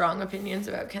such strong opinions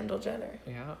about Kendall Jenner.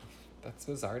 Yeah, that's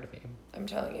bizarre to me. I'm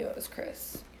telling you, it was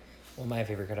Chris. Well, my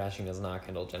favorite Kardashian is not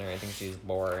Kendall Jenner. I think she's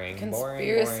boring.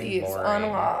 Conspiracies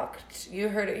unlocked. You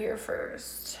heard it here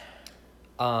first.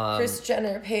 Kris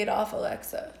Jenner paid off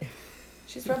Alexa.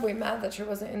 She's probably mad that she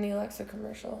wasn't in the Alexa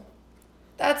commercial.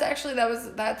 We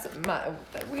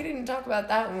didn't talk about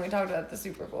that when we talked about the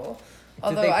Super Bowl.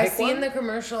 Although I seen the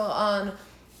commercial on,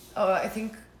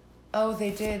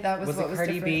 they did. That was what was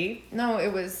Cardi different. B? No,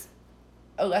 it was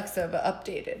Alexa, but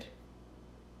updated.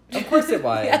 Of course it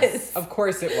was. Yes. Of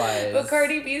course it was. But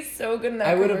Cardi B's so good in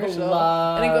that commercial. I would have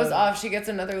loved... And it goes off. She gets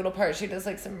another little part. She does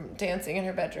like some dancing in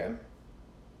her bedroom.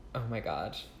 Oh my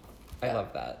God. I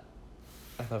love that.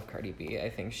 I love Cardi B. I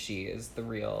think she is the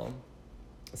real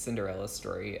Cinderella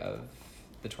story of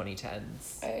the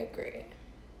 2010s. I agree.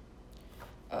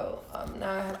 Oh,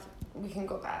 now we can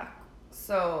go back.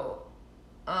 So,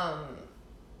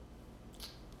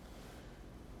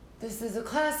 this is a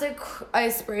classic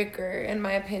icebreaker, in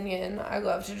my opinion. I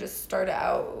love to just start it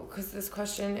out because this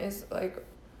question is like,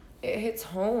 it hits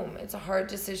home. It's a hard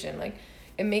decision. Like,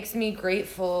 it makes me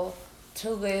grateful to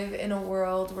live in a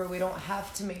world where we don't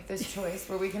have to make this choice,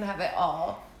 where we can have it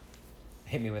all,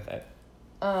 Hit me with it.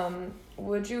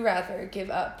 would you rather give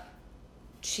up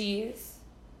cheese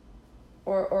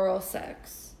or oral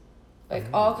sex? Like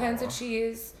all kinds of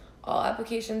cheese, all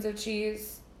applications of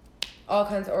cheese, all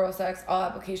kinds of oral sex, all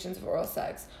applications of oral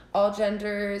sex, all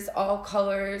genders, all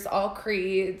colors, all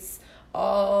creeds,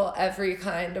 all every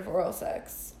kind of oral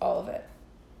sex, all of it.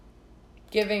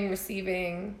 Giving,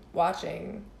 receiving,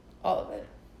 watching, all of it.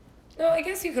 No, I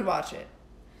guess you could watch it.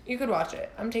 You could watch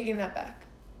it. I'm taking that back.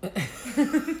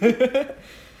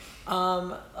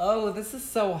 Oh, this is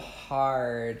so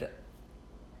hard.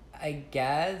 I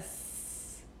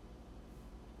guess.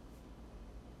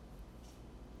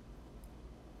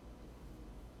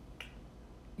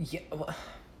 Yeah.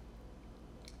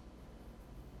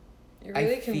 You're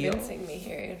really I feel- convincing me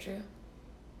here, Andrew.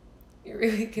 You're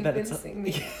really That it's a- convincing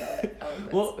me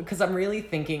that. Well, because I'm really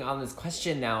thinking on this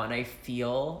question now, and I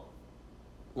feel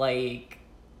like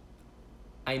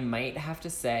I might have to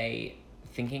say,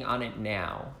 thinking on it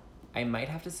now, I might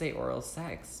have to say oral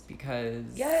sex because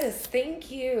Yes, thank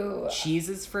you. cheese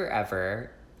is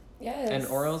forever. Yes. And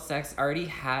oral sex already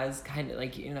has kind of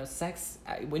like, you know, sex,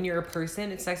 when you're a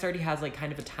person, sex already has like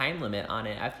kind of a time limit on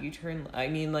it. After you turn, I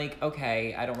mean, like,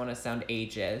 okay, I don't want to sound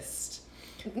ageist,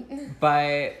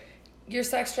 but Your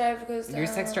sex drive goes down. your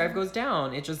sex drive goes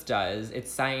down. It just does.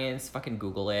 It's science. Fucking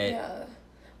Google it. Yeah.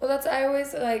 Well, that's, I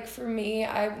always, like, for me,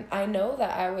 I know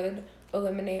that I would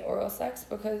eliminate oral sex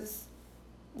because,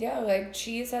 yeah, like,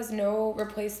 cheese has no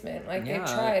replacement. Like, Yeah,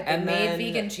 they tried. They and made then-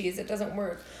 vegan cheese. It doesn't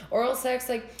work. Oral sex,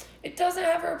 like, it doesn't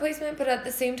have a replacement, but at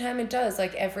the same time, it does.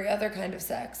 Like, every other kind of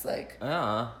sex. Like,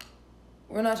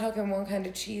 we're not talking one kind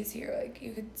of cheese here. Like,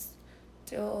 you could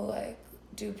still, like,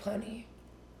 do plenty.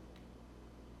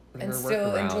 And There are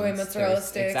still enjoy workarounds. mozzarella There's-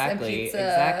 sticks and pizza.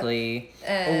 Exactly.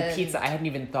 And Oh, pizza. I hadn't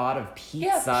even thought of pizza.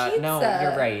 Yeah, No, pizza.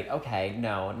 you're right. Okay,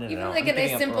 no. even no. like I'm a giving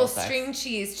nice up simple oral sex. string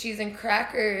cheese and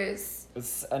crackers. No,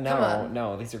 Come on.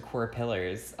 no, these are core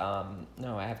pillars.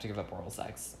 No, I have to give up oral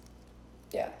sex.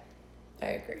 Yeah, I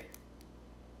agree.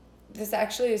 This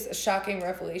actually is a shocking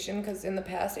revelation because in the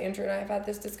past, Andrew and I have had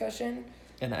this discussion.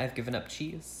 And I've given up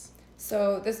cheese.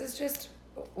 So this is just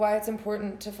why it's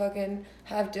important to fucking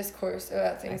have discourse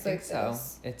about things I think like so.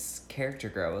 this. It's character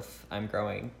growth. I'm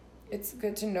growing. It's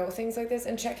good to know things like this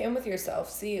and check in with yourself.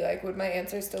 See, like, would my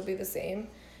answer still be the same?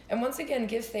 And once again,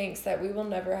 give thanks that we will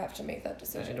never have to make that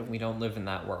decision. We don't live in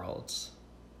that world.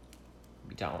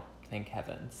 We don't. Thank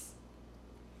heavens.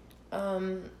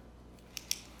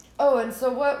 Oh, and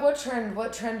so what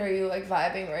trend are you like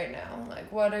vibing right now?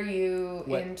 Like, what are you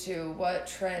What- into? What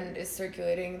trend is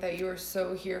circulating that you are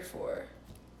so here for?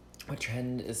 What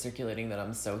trend is circulating that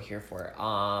I'm so here for?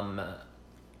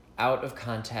 Out of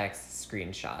context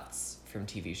screenshots from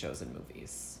TV shows and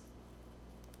movies.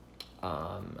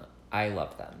 I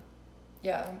love them.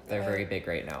 Yeah, They're very big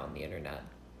right now on the internet.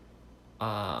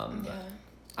 Yeah,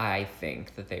 I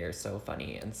think that they are so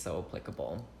funny and so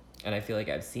applicable. And I feel like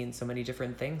I've seen so many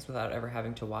different things without ever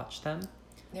having to watch them.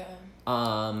 yeah,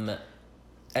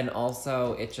 And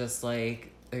also it just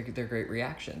like they're great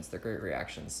reactions. They're great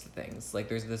reactions to things. Like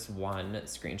there's this one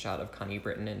screenshot of Connie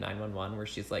Britton in 911 where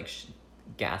she's like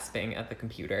gasping at the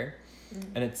computer,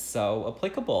 and it's so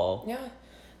applicable. yeah.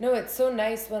 No, it's so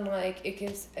nice when like it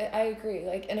gives. I agree.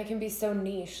 Like, and it can be so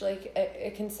niche. Like,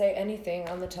 it can say anything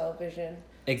on the television.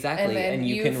 Exactly, And then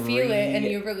you can feel it and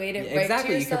you relate it right to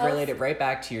exactly. You can yourself. relate it right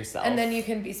back to yourself. And then you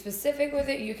can be specific with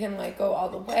it. You can like go all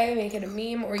the way, make it a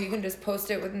meme, or you can just post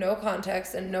it with no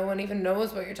context and no one even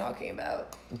knows what you're talking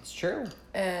about. It's true.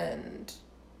 And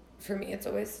for me, it's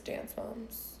always Dance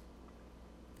Moms.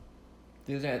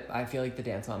 I feel like the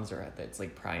Dance Moms are it's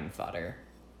like prime fodder.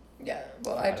 Yeah,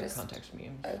 well, Out of context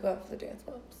memes. I love the Dance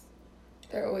Moms.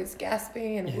 They're always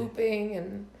gasping and whooping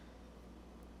and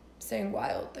saying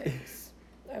wild things.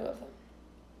 I love them.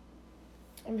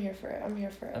 I'm here for it. I'm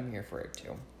here for it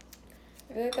too.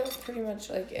 I feel like that was pretty much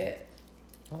like it.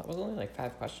 Well, that was only like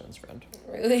 5 questions, friend.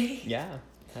 Really? Yeah.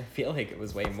 I feel like it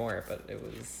was way more, but it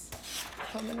was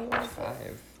How many was it?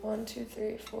 5. 1, 2,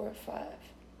 3, 4, 5,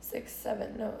 6,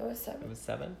 7. No, it was 7. It was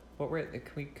 7. What were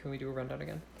can we do a rundown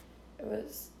again? It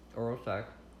was Oral sex,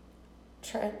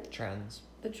 trend, trends,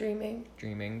 the dreaming,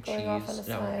 dreaming, Going cheese. off on a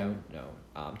sign.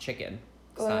 No. Chicken.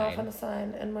 going sign. off on a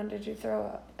sign, and when did you throw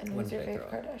up? And When who's your did I favorite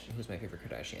throw up? Kardashian? Who's my favorite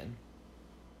Kardashian?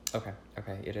 Okay,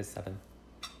 it is 7.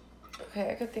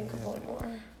 Okay, I could think of one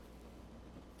more.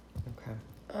 Okay.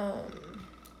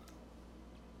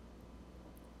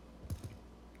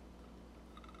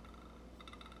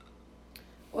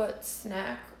 What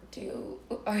snack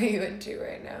are you into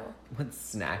right now? What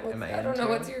snack am I I don't know. into?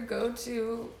 What's your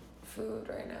go-to food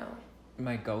right now?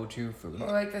 My go-to food.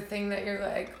 Or like the thing that you're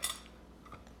like,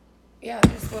 yeah,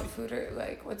 just what food are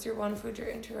like? What's your one food you're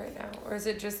into right now? Or is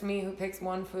it just me who picks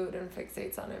one food and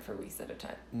fixates on it for weeks at a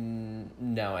time?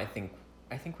 No, I think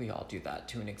we all do that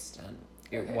to an extent.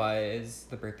 It Okay. was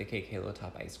the birthday cake Halo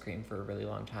Top ice cream for a really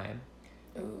long time,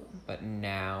 Ooh, but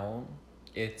now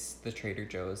it's the Trader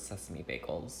Joe's sesame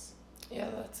bagels. yeah,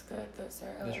 that's good. Those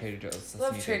are. The Trader Joe's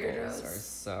love sesame Trader bagels Joe's. are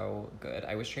so good.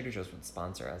 I wish Trader Joe's would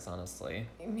sponsor us, honestly.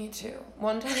 Me too.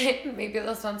 One time, maybe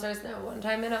they'll sponsor us now. One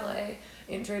time in LA,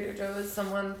 in Trader Joe's,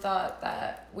 someone thought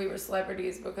that we were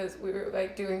celebrities because we were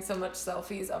like doing so much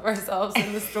selfies of ourselves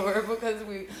in the store because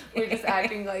we were just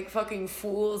acting like fucking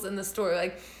fools in the store.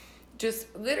 Like,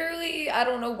 just literally, I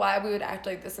don't know why we would act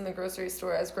like this in the grocery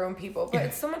store as grown people, but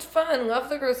it's so much fun. Love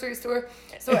the grocery store.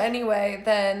 So anyway,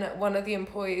 then one of the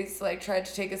employees like tried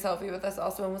to take a selfie with us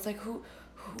also and was like, who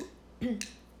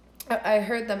I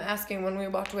heard them asking when we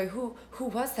walked away, who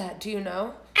was that? Do you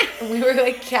know? And we were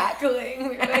like cackling.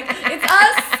 We were like, it's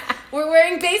us. We're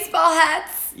wearing baseball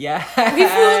hats. Yeah. We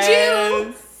fooled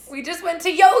you. We just went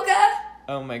to yoga.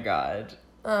 Oh my god.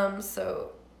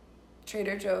 So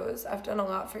Trader Joe's, I've done a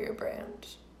lot for your brand.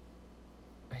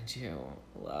 I do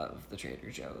love the Trader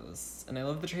Joe's. And I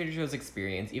love the Trader Joe's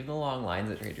experience. Even the long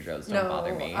lines at Trader Joe's don't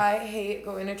bother me. I hate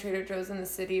going to Trader Joe's in the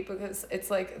city because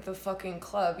it's like the fucking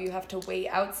club. You have to wait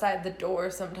outside the door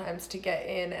sometimes to get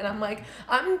in. And I'm like,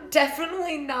 I'm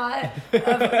definitely not,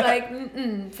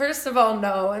 first of all,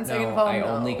 no. And second of all, no. I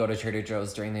only go to Trader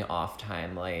Joe's during the off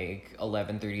time, like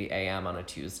 11:30 a.m. on a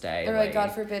Tuesday. Or like,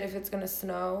 God forbid if it's going to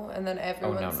snow and then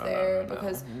everyone's there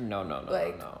because... No.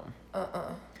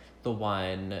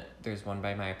 There's one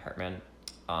by my apartment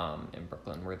in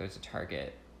Brooklyn where there's a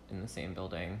Target in the same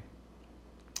building.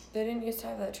 They didn't used to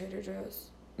have that Trader Joe's.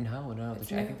 No, I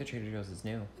think the Trader Joe's is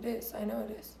new. It is, I know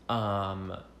it is.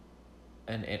 And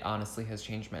it honestly has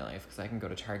changed my life because I can go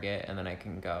to Target and then I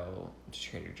can go to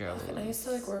Trader Joe's. And I used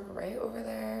to like work right over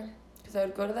there because I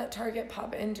would go to that Target,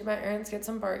 pop in, do my errands, get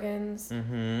some bargains.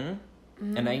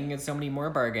 And now you can get so many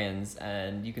more bargains,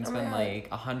 and you can spend like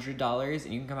 $100,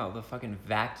 and you can come out with a fucking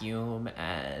vacuum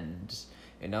and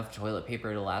enough toilet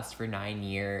paper to last for 9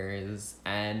 years,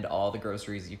 and all the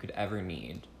groceries you could ever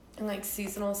need. And like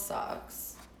seasonal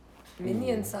socks,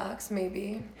 Minion socks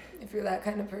maybe, if you're that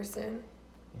kind of person.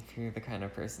 If you're the kind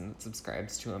of person that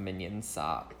subscribes to a Minion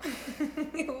sock. I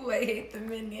hate the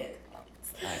Minions.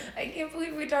 I can't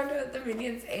believe we talked about the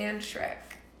Minions and Shrek.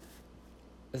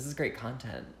 This is great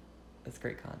content. It's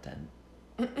great content.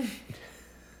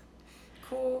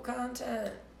 Cool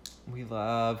content. We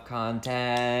love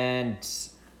content.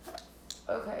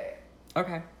 Okay.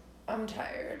 I'm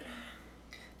tired.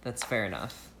 That's fair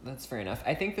enough.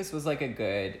 I think this was like a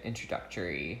good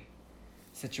introductory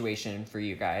situation for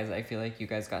you guys. I feel like you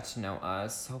guys got to know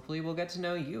us. Hopefully we'll get to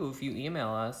know you if you email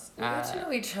us. We get to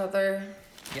know each other.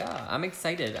 Yeah, I'm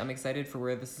excited. I'm excited for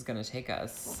where this is going to take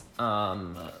us.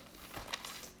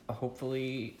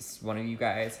 Hopefully one of you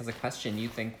guys has a question you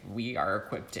think we are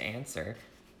equipped to answer.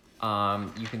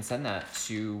 You can send that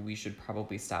to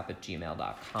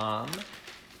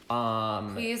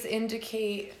weshouldprobablystop@gmail.com. Please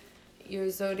indicate your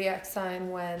zodiac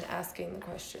sign when asking the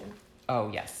question.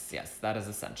 Oh, yes, that is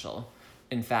essential.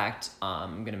 In fact,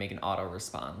 I'm going to make an auto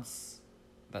response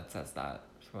that says that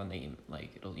when they,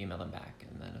 it'll email them back,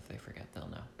 and then if they forget, they'll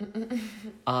know.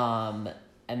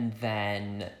 And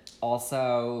then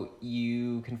also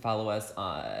you can follow us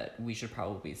on We Should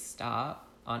Probably Stop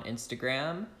on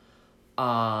Instagram.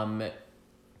 And,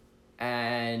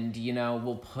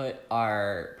 we'll put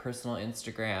our personal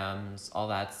Instagrams, all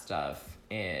that stuff,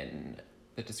 in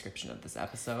the description of this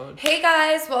episode. Hey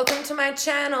guys, welcome to my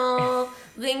channel.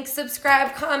 Link,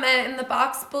 subscribe, comment in the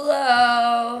box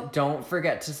below. Don't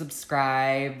forget to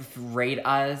subscribe, rate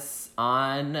us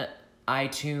on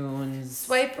iTunes.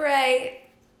 Swipe right.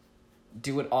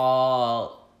 Do it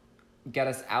all. Get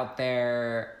us out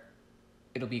there.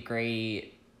 It'll be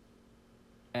great.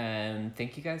 And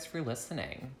thank you guys for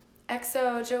listening.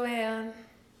 XO, Joanne.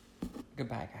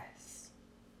 Goodbye, guys.